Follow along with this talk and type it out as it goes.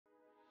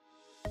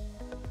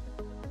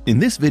In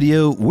this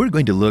video, we're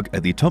going to look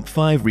at the top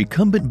 5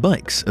 recumbent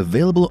bikes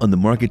available on the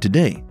market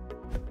today.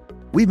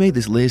 We made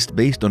this list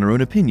based on our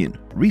own opinion,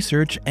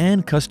 research,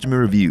 and customer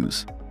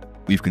reviews.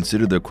 We've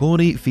considered their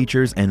quality,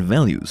 features, and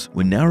values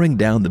when narrowing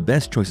down the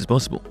best choices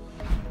possible.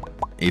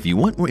 If you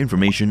want more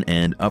information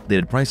and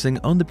updated pricing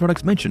on the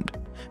products mentioned,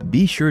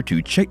 be sure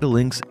to check the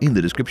links in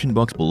the description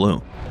box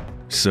below.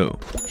 So,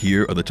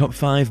 here are the top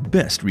 5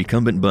 best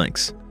recumbent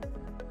bikes.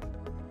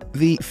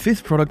 The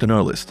 5th product on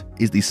our list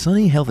is the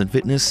Sunny Health &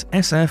 Fitness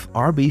SF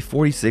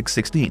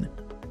RB4616.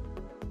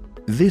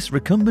 This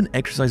recumbent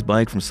exercise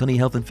bike from Sunny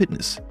Health &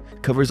 Fitness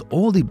covers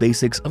all the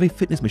basics of a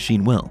fitness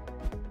machine well.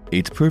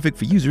 It's perfect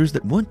for users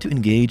that want to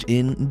engage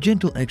in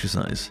gentle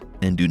exercise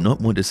and do not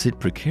want to sit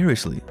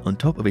precariously on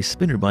top of a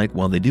spinner bike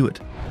while they do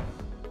it.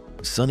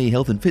 Sunny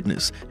Health &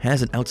 Fitness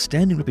has an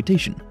outstanding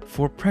reputation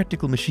for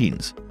practical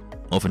machines,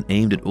 often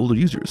aimed at older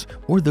users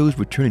or those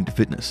returning to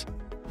fitness.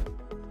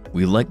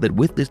 We like that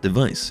with this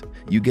device,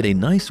 you get a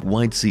nice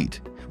wide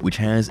seat, which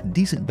has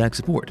decent back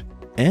support,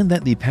 and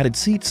that the padded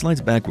seat slides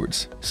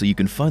backwards so you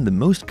can find the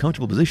most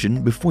comfortable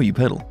position before you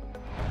pedal.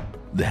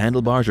 The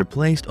handlebars are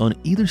placed on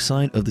either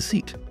side of the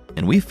seat,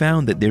 and we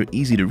found that they're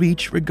easy to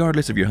reach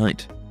regardless of your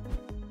height.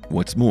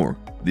 What's more,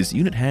 this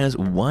unit has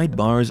wide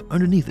bars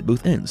underneath at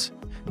both ends,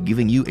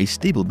 giving you a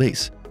stable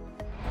base.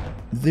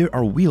 There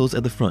are wheels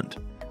at the front,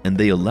 and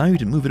they allow you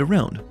to move it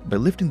around by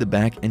lifting the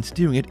back and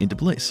steering it into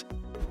place.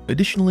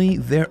 Additionally,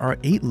 there are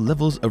 8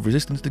 levels of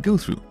resistance to go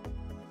through.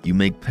 You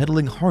make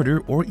pedaling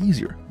harder or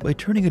easier by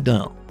turning a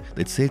dial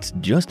that sits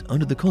just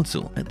under the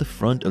console at the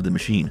front of the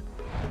machine.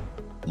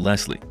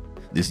 Lastly,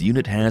 this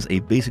unit has a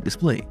basic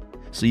display,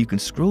 so you can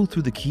scroll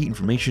through the key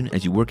information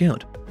as you work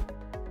out.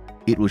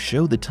 It will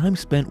show the time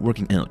spent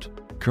working out,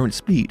 current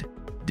speed,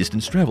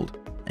 distance traveled,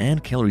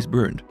 and calories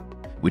burned,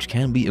 which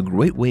can be a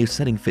great way of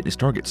setting fitness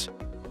targets.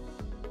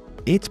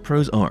 Its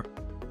pros are: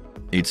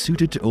 it's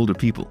suited to older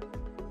people,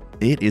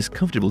 it is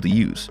comfortable to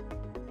use,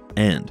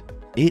 and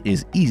it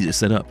is easy to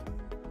set up.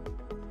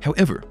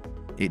 However,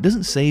 it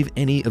doesn't save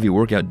any of your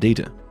workout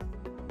data.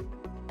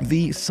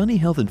 The Sunny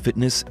Health &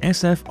 Fitness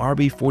SF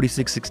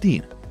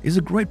RB4616 is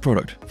a great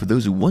product for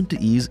those who want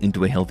to ease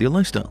into a healthier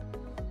lifestyle.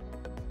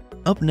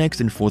 Up next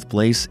in 4th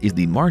place is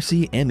the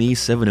Marcy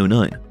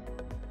ME709.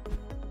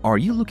 Are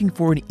you looking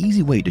for an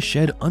easy way to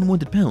shed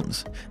unwanted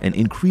pounds and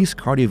increase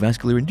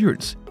cardiovascular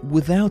endurance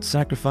without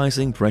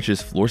sacrificing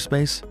precious floor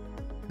space?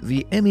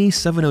 The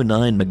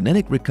ME709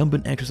 magnetic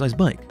recumbent exercise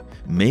bike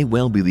may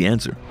well be the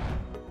answer.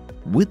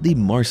 With the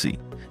Marcy,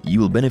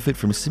 you will benefit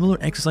from similar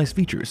exercise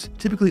features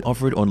typically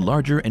offered on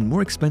larger and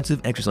more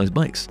expensive exercise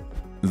bikes.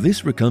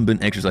 This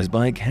recumbent exercise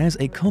bike has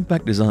a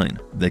compact design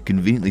that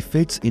conveniently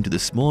fits into the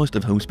smallest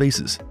of home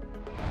spaces.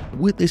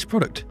 With this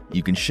product,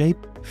 you can shape,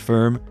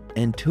 firm,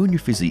 and tone your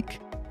physique,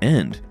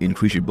 and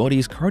increase your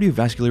body's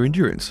cardiovascular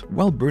endurance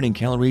while burning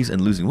calories and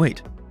losing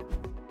weight.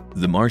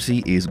 The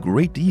Marcy is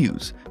great to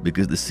use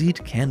because the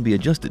seat can be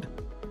adjusted,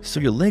 so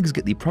your legs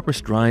get the proper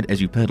stride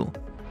as you pedal.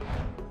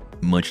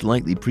 Much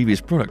like the previous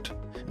product,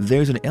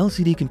 there's an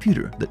LCD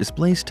computer that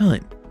displays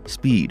time,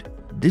 speed,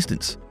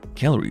 distance,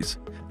 calories,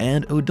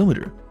 and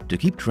odometer to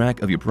keep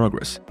track of your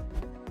progress.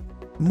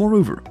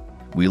 Moreover,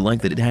 we like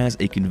that it has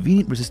a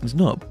convenient resistance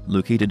knob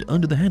located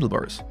under the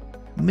handlebars,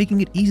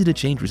 making it easy to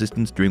change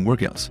resistance during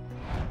workouts.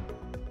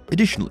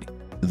 Additionally,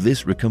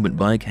 this recumbent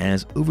bike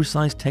has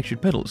oversized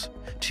textured pedals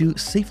to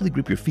safely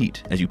grip your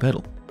feet as you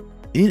pedal.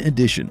 In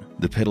addition,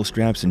 the pedal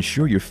straps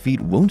ensure your feet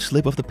won't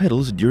slip off the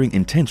pedals during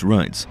intense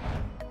rides.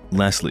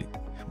 Lastly,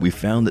 we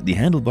found that the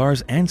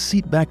handlebars and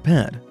seat back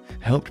pad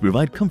help to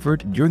provide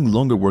comfort during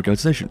longer workout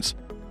sessions.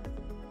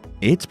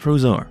 Its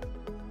pros are: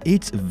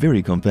 it's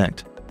very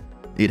compact,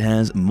 it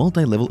has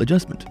multi-level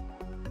adjustment,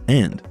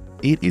 and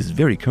it is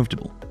very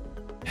comfortable.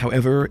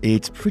 However,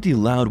 it's pretty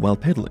loud while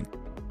pedaling.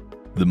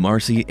 The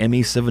Marcy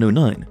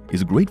ME709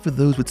 is great for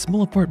those with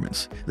small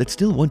apartments that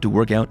still want to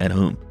work out at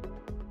home.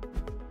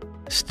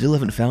 Still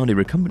haven't found a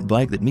recumbent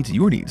bike that meets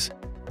your needs?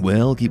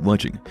 Well, keep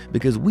watching,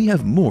 because we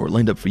have more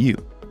lined up for you.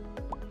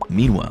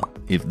 Meanwhile,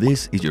 if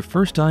this is your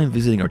first time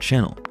visiting our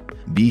channel,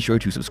 be sure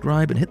to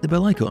subscribe and hit the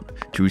bell icon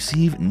to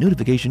receive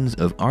notifications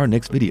of our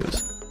next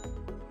videos.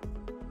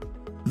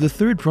 The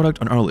 3rd product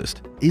on our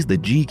list is the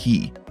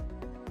G-Key.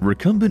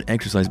 Recumbent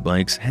exercise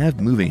bikes have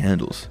moving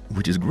handles,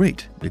 which is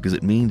great because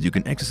it means you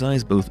can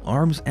exercise both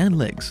arms and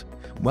legs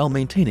while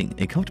maintaining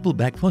a comfortable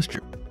back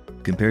posture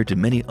compared to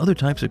many other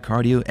types of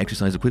cardio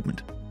exercise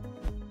equipment.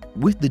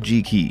 With the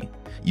G-Key,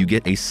 you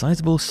get a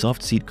sizable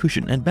soft seat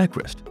cushion and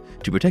backrest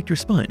to protect your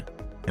spine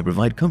and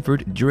provide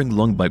comfort during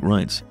long bike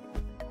rides.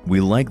 We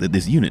like that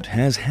this unit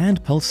has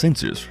hand pulse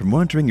sensors for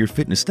monitoring your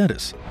fitness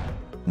status.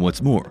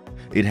 What's more,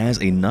 it has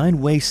a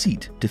 9-way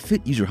seat to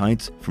fit user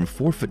heights from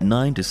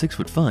 4'9" to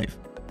 6'5",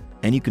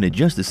 and you can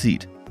adjust the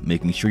seat,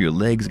 making sure your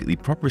legs get the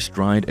proper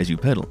stride as you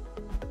pedal.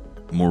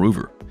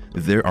 Moreover,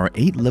 there are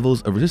 8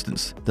 levels of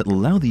resistance that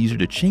allow the user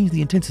to change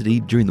the intensity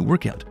during the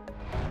workout.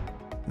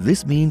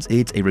 This means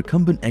it's a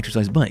recumbent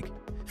exercise bike,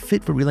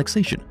 fit for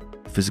relaxation,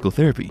 physical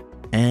therapy,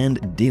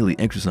 and daily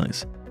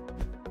exercise.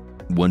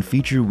 One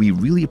feature we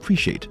really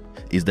appreciate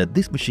is that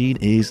this machine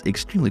is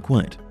extremely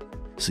quiet,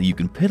 so you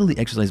can pedal the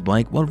exercise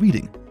bike while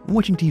reading,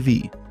 watching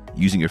TV,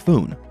 using your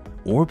phone,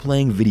 or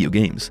playing video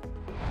games.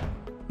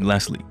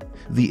 Lastly,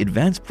 the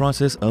advanced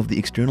process of the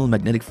external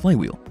magnetic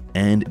flywheel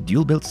and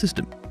dual belt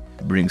system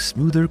brings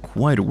smoother,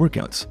 quieter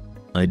workouts,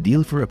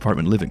 ideal for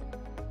apartment living.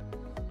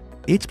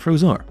 Its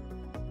pros are: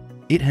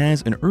 it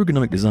has an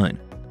ergonomic design,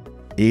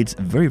 it's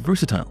very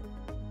versatile,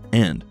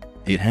 and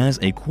it has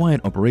a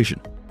quiet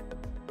operation.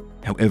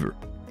 However,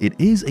 it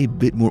is a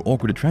bit more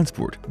awkward to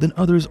transport than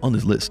others on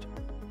this list.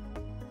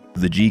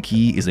 The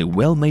G-Key is a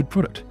well-made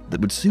product that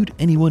would suit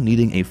anyone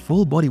needing a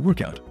full-body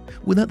workout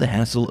without the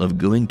hassle of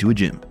going to a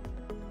gym.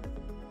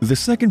 The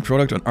second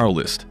product on our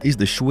list is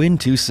the Schwinn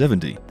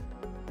 270.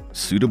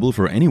 Suitable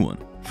for anyone,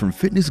 from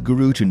fitness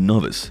guru to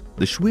novice,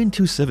 the Schwinn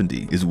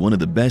 270 is one of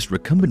the best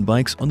recumbent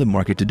bikes on the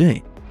market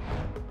today.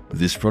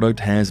 This product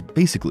has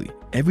basically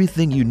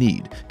everything you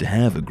need to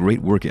have a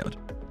great workout,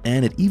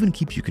 and it even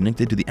keeps you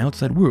connected to the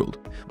outside world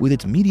with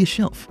its media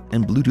shelf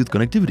and Bluetooth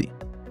connectivity.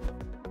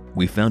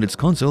 We found its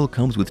console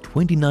comes with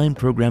 29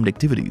 programmed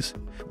activities,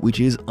 which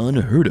is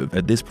unheard of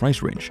at this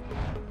price range.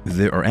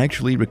 There are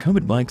actually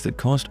recumbent bikes that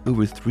cost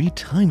over 3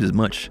 times as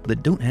much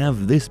that don't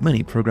have this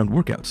many programmed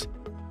workouts.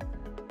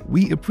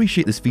 We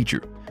appreciate this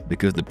feature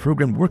because the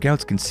programmed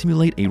workouts can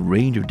simulate a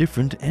range of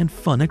different and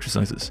fun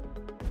exercises.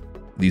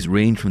 These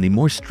range from the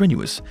more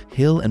strenuous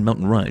hill and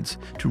mountain rides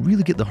to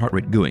really get the heart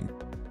rate going,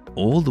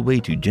 all the way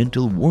to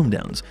gentle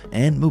warm-downs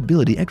and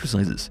mobility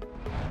exercises.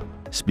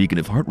 Speaking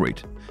of heart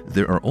rate,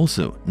 there are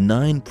also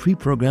 9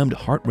 pre-programmed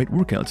heart rate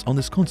workouts on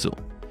this console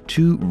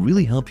to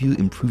really help you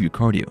improve your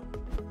cardio.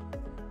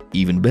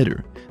 Even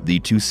better, the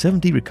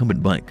 270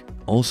 recumbent bike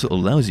also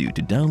allows you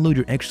to download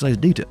your exercise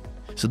data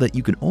so that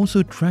you can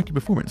also track your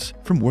performance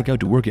from workout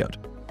to workout.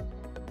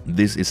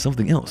 This is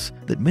something else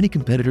that many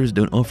competitors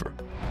don't offer.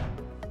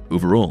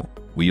 Overall,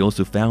 we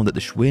also found that the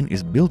Schwinn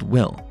is built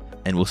well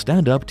and will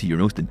stand up to your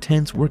most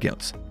intense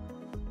workouts.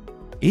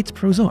 Its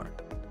pros are: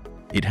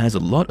 it has a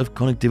lot of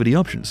connectivity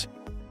options,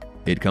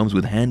 it comes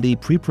with handy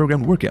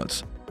pre-programmed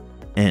workouts,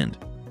 and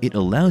it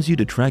allows you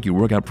to track your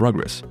workout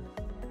progress.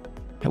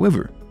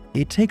 However,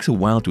 it takes a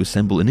while to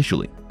assemble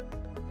initially.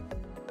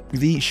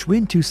 The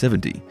Schwinn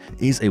 270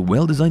 is a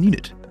well-designed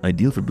unit,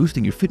 ideal for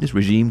boosting your fitness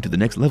regime to the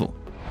next level.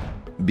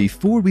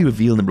 Before we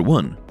reveal number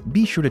 1,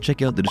 be sure to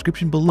check out the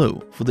description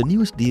below for the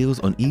newest deals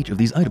on each of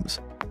these items.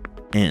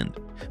 And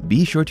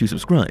be sure to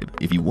subscribe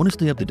if you want to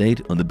stay up to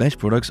date on the best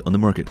products on the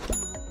market.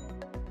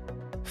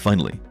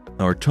 Finally,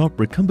 our top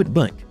recumbent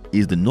bike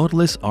is the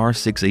Nautilus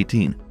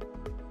R618.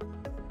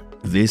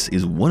 This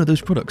is one of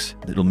those products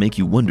that will make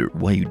you wonder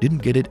why you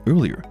didn't get it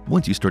earlier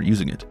once you start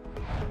using it.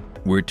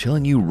 We're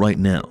telling you right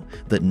now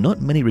that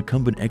not many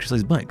recumbent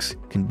exercise bikes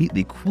can beat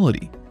the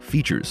quality,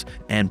 features,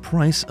 and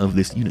price of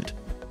this unit.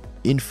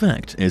 In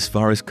fact, as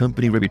far as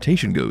company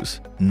reputation goes,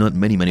 not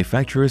many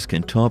manufacturers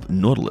can top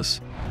Nautilus.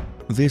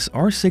 This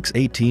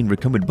R618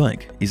 recumbent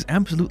bike is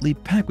absolutely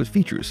packed with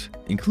features,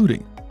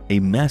 including a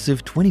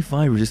massive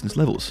 25 resistance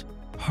levels,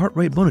 heart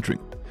rate monitoring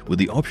with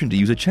the option to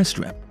use a chest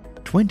strap,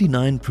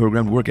 29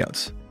 programmed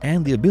workouts,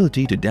 and the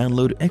ability to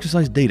download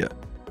exercise data.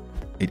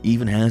 It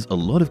even has a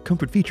lot of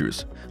comfort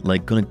features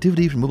like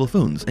connectivity from mobile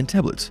phones and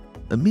tablets,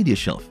 a media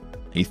shelf,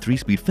 a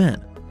 3-speed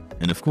fan,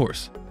 and of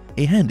course,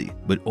 a handy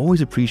but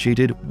always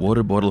appreciated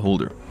water bottle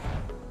holder.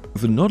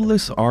 The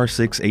Nautilus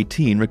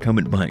R618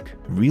 recumbent bike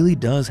really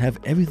does have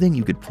everything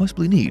you could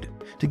possibly need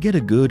to get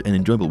a good and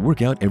enjoyable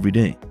workout every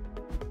day.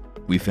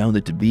 We found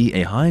it to be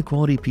a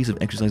high-quality piece of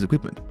exercise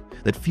equipment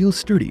that feels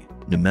sturdy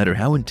no matter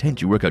how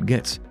intense your workout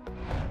gets.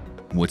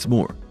 What's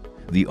more,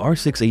 the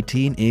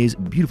R618 is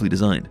beautifully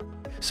designed,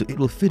 so it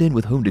will fit in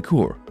with home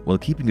decor while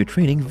keeping your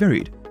training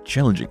varied,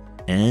 challenging,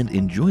 and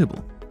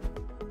enjoyable.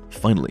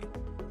 Finally,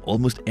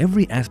 almost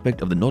every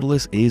aspect of the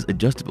Nautilus is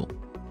adjustable,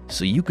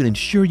 so you can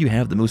ensure you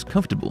have the most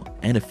comfortable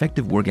and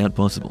effective workout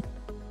possible.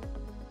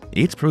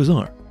 Its pros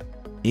are: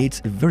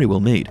 it's very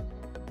well made,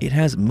 it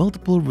has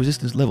multiple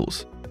resistance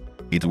levels,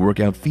 its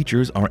workout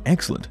features are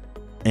excellent,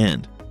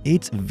 and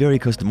it's very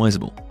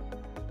customizable.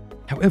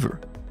 However,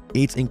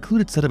 its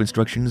included set of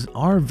instructions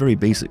are very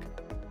basic.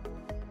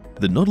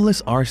 The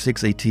Nautilus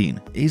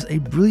R618 is a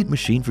brilliant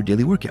machine for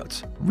daily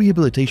workouts,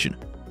 rehabilitation,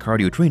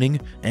 cardio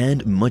training,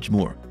 and much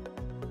more.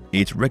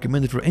 It's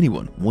recommended for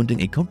anyone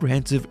wanting a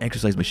comprehensive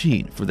exercise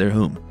machine for their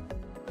home.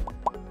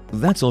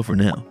 That's all for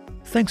now.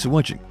 Thanks for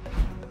watching.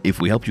 If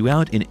we helped you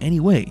out in any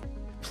way,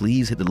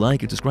 please hit the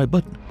like and subscribe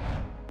button.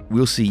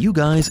 We'll see you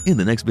guys in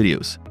the next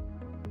videos.